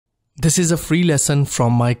This is a free lesson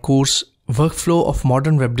from my course Workflow of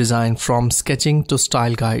Modern Web Design from Sketching to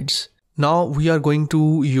Style Guides. Now we are going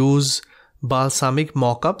to use Balsamiq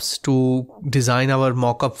Mockups to design our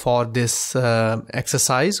mockup for this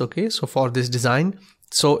exercise. Okay, so for this design,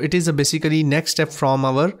 so it is a basically next step from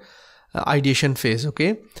our ideation phase.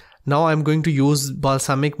 Okay, now I'm going to use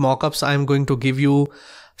Balsamiq Mockups. I'm going to give you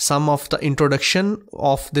some of the introduction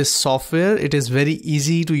of this software. It is very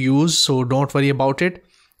easy to use, so don't worry about it.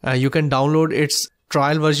 You can download its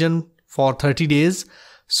trial version for 30 days.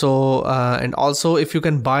 So and also if you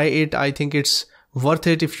can buy it, I think it's worth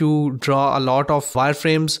it if you draw a lot of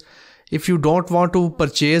wireframes. If you don't want to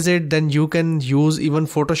purchase it, then you can use even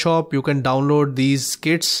Photoshop. You can download these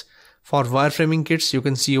kits for wireframing kits. You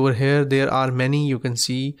can see over here, there are many, you can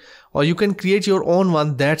see, or you can create your own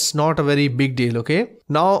one. That's not a very big deal. Okay,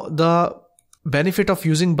 now the benefit of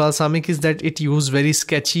using Balsamiq is that it uses very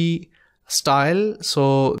sketchy style.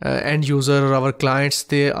 So end user, our clients,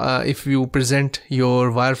 they if you present your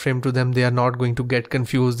wireframe to them, they are not going to get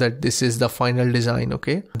confused that this is the final design.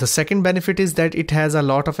 Okay, the second benefit is that it has a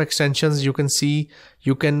lot of extensions. You can see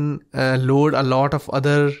you can load a lot of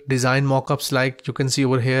other design mockups. Like you can see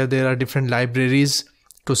over here, there are different libraries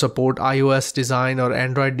to support iOS design or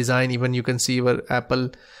Android design. Even you can see our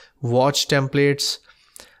Apple Watch templates.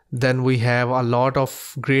 Then we have a lot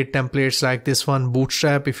of great templates like this one,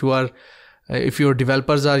 Bootstrap. If your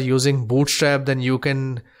developers are using Bootstrap, then you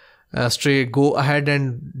can straight go ahead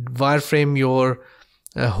and wireframe your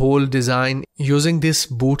whole design using this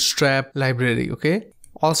Bootstrap library. Okay,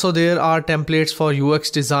 also there are templates for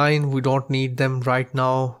UX design. We don't need them right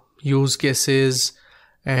now. Use cases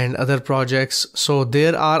and other projects. So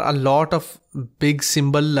there are a lot of big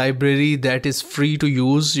symbol library that is free to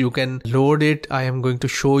use. You can load it. I am going to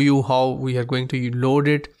show you how we are going to load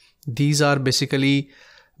it. These are basically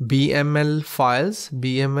BML files.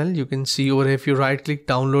 BML, you can see over here, if you right click,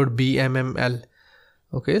 download BMML.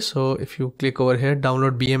 Okay, so if you click over here,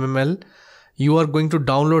 download BMML, you are going to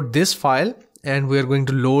download this file and we are going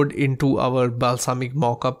to load into our Balsamiq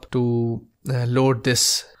mockup to load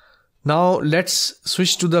this. Now let's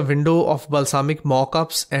switch to the window of Balsamiq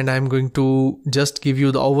Mockups and I'm going to just give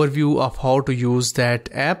you the overview of how to use that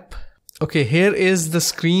app. Okay, here is the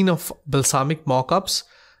screen of Balsamiq Mockups.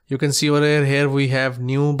 You can see over here we have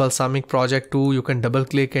new Balsamiq project 2. You can double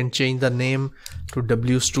click and change the name to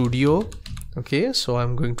W Studio. Okay, so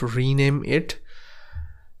I'm going to rename it.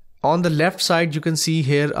 On the left side, you can see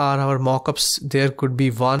here are our mockups. There could be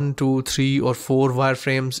 1, 2, 3 or 4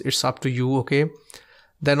 wireframes. It's up to you. Okay.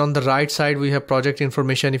 Then on the right side, we have project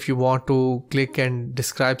information. If you want to click and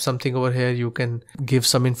describe something over here, you can give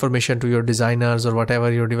some information to your designers or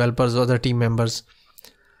whatever, your developers or other team members.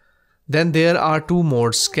 Then there are 2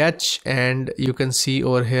 modes, sketch, and you can see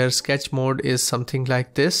over here, sketch mode is something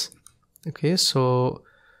like this. Okay, so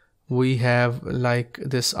we have like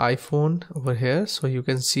this iPhone over here. So you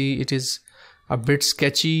can see it is a bit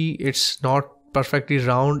sketchy. It's not perfectly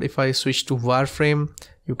round. If I switch to wireframe,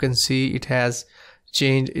 you can see it has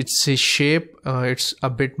changed its shape. It's a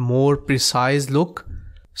bit more precise look.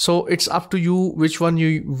 So it's up to you which one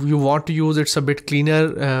you want to use. It's a bit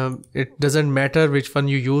cleaner. It doesn't matter which one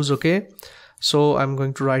you use. Okay, so I'm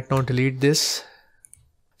going to right now delete this.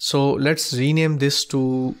 So let's rename this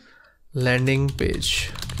to landing page.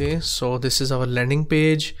 Okay, so this is our landing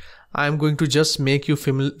page. I'm going to just make you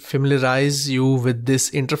familiarize you with this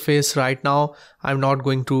interface right now. I'm not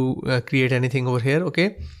going to create anything over here.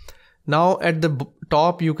 Okay, now at the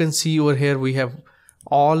top you can see over here we have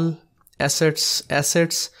all assets.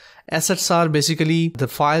 Assets are basically the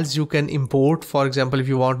files you can import. For example, if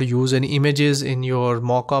you want to use any images in your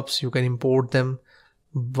mockups, you can import them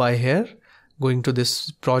by here, going to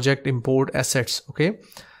this project, import assets. Okay,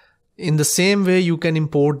 in the same way you can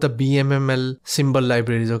import the BMML symbol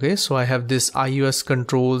libraries. Okay, so I have this iOS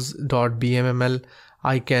controls.bmml.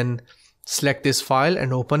 I can select this file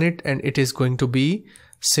and open it, and it is going to be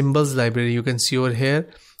symbols library. You can see over here,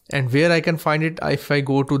 and where I can find it, if I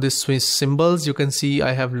go to this symbols, you can see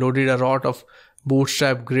I have loaded a lot of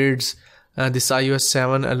Bootstrap grids, this iOS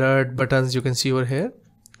 7 alert buttons. You can see over here.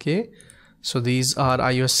 Okay, so these are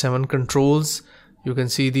iOS 7 controls. You can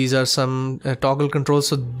see these are some toggle controls.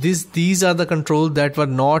 So these are the controls that were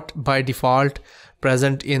not by default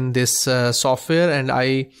present in this software, and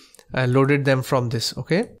I loaded them from this.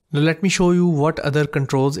 Okay, now let me show you what other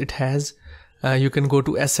controls it has. You can go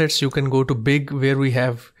to assets, you can go to big, where we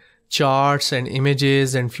have charts and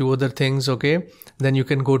images and few other things. Okay, then you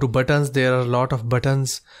can go to buttons. There are a lot of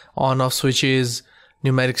buttons, on off switches,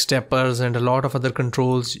 numeric steppers, and a lot of other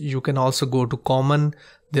controls. You can also go to common.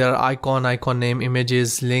 There are icon name,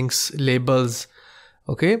 images, links, labels.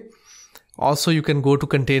 Okay, Also, you can go to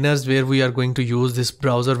containers where we are going to use this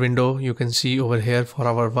browser window. You can see over here for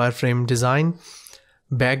our wireframe design.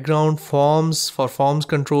 Background, forms, for forms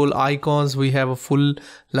control, icons, we have a full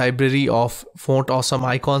library of font awesome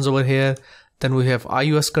icons over here. Then we have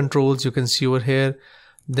iOS controls, you can see over here.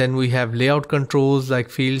 Then we have layout controls like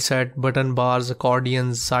field set, button bars,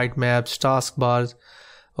 accordions, sitemaps, taskbars.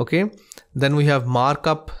 Okay. Then we have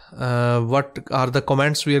markup. What are the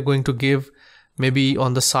comments we are going to give maybe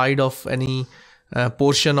on the side of any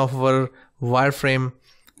portion of our wireframe.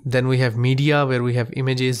 Then we have media where we have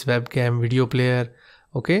images, webcam, video player.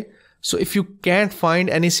 Okay. So if you can't find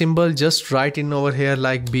any symbol, just write in over here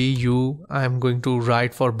like BU. I'm going to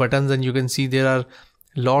write for buttons, and you can see there are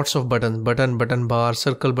lots of buttons: button bar,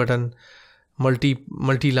 circle button,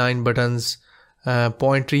 multi-line buttons,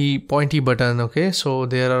 pointy button. Okay, so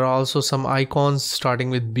there are also some icons starting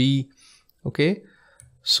with B. Okay,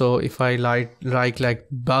 so if I write like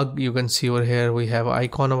bug, you can see over here we have an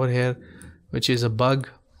icon over here which is a bug.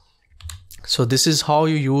 So this is how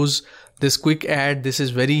you use this quick add. This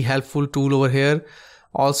is very helpful tool over here.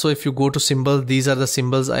 Also, if you go to symbols, these are the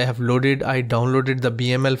symbols I have loaded. I downloaded the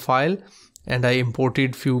BML file and I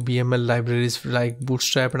imported few BML libraries like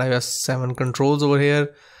Bootstrap and iOS 7 controls over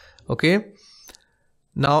here. Okay.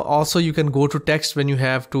 Now also you can go to text when you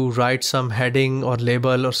have to write some heading or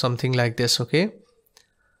label or something like this. Okay.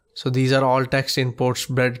 So these are all text inputs,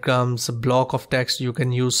 breadcrumbs, a block of text. You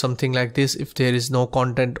can use something like this if there is no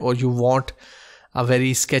content or you want a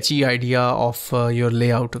very sketchy idea of your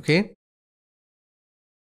layout. Okay.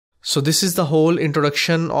 So this is the whole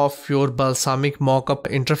introduction of your Balsamiq mockup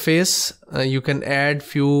interface. You can add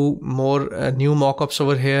few more new mockups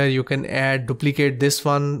over here. You can duplicate this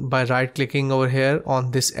one by right clicking over here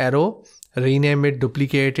on this arrow, rename it,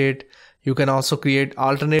 duplicate it. You can also create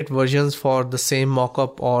alternate versions for the same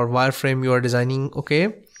mockup or wireframe you are designing.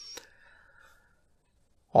 Okay.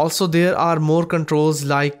 Also, there are more controls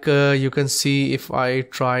like you can see if I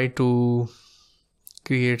try to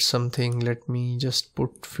create something. Let me just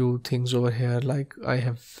put few things over here. Like I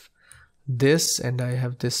have this and I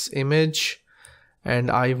have this image and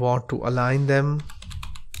I want to align them.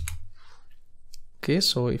 Okay,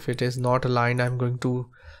 so if it is not aligned, I'm going to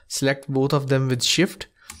select both of them with shift.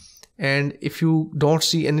 And if you don't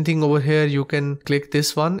see anything over here, you can click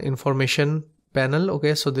this one, information panel.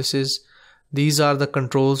 Okay, so these are the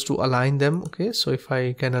controls to align them. Okay, so if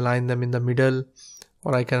I can align them in the middle,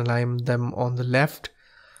 or I can align them on the left,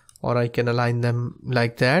 or I can align them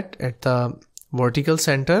like that at the vertical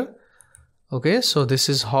center. Okay, so this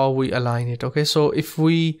is how we align it. Okay, so if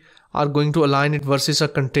we are going to align it versus a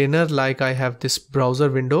container, like I have this browser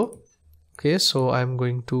window. Okay, so I'm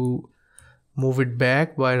going to move it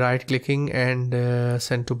back by right clicking and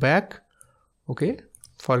send to back. Okay,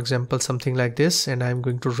 for example, something like this, and I'm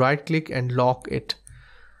going to right click and lock it.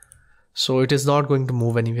 So it is not going to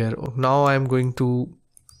move anywhere. Now I'm going to,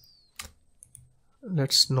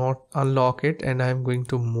 let's not unlock it, and I'm going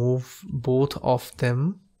to move both of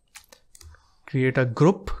them, create a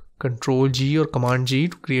group, Control G or Command G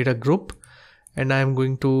to create a group, and I'm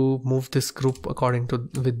going to move this group according to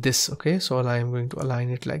with this. Okay, so I'm going to align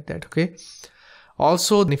it like that. Okay,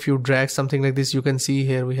 also if you drag something like this, you can see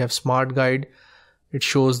here we have Smart Guide. It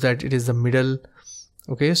shows that it is the middle.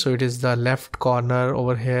 Okay, so it is the left corner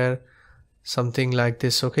over here, something like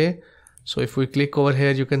this. Okay, so if we click over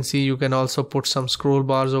here, you can see you can also put some scroll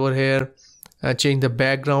bars over here, change the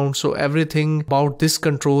background. So everything about this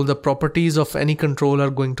control, the properties of any control are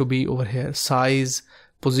going to be over here: size,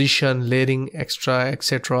 position, layering, extra,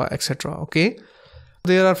 etc, etc. Okay,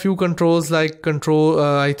 there are few controls like control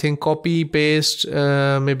I think copy, paste,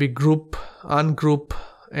 maybe group, ungroup,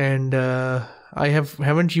 and I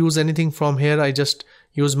haven't used anything from here. I just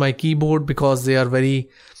use my keyboard because they are very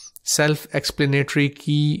self-explanatory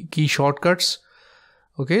key shortcuts.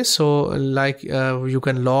 Okay, so like you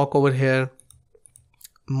can lock over here.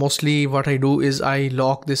 Mostly what I do is I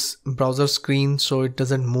lock this browser screen so it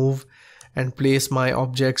doesn't move, and place my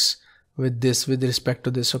objects with respect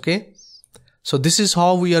to this. Okay, so this is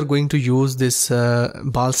how we are going to use this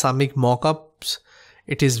Balsamiq mockups.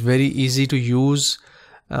 It is very easy to use.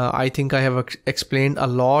 I think I have explained a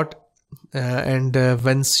lot, and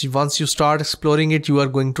once you start exploring it, you are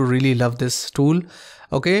going to really love this tool.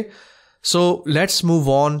 Okay, so let's move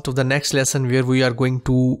on to the next lesson where we are going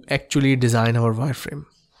to actually design our wireframe.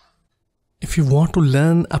 If you want to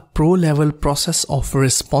learn a pro-level process of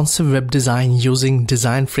responsive web design using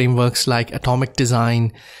design frameworks like Atomic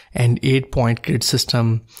Design and 8-Point Grid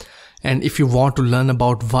System, And if you want to learn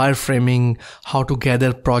about wireframing, how to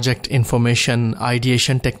gather project information,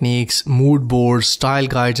 ideation techniques, mood boards, style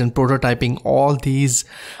guides, and prototyping, all these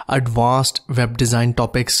advanced web design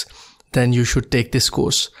topics, then you should take this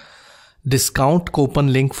course. Discount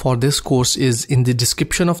coupon link for this course is in the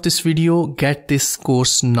description of this video. Get this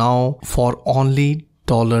course now for only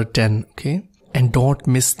 $10, okay? And don't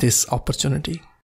miss this opportunity.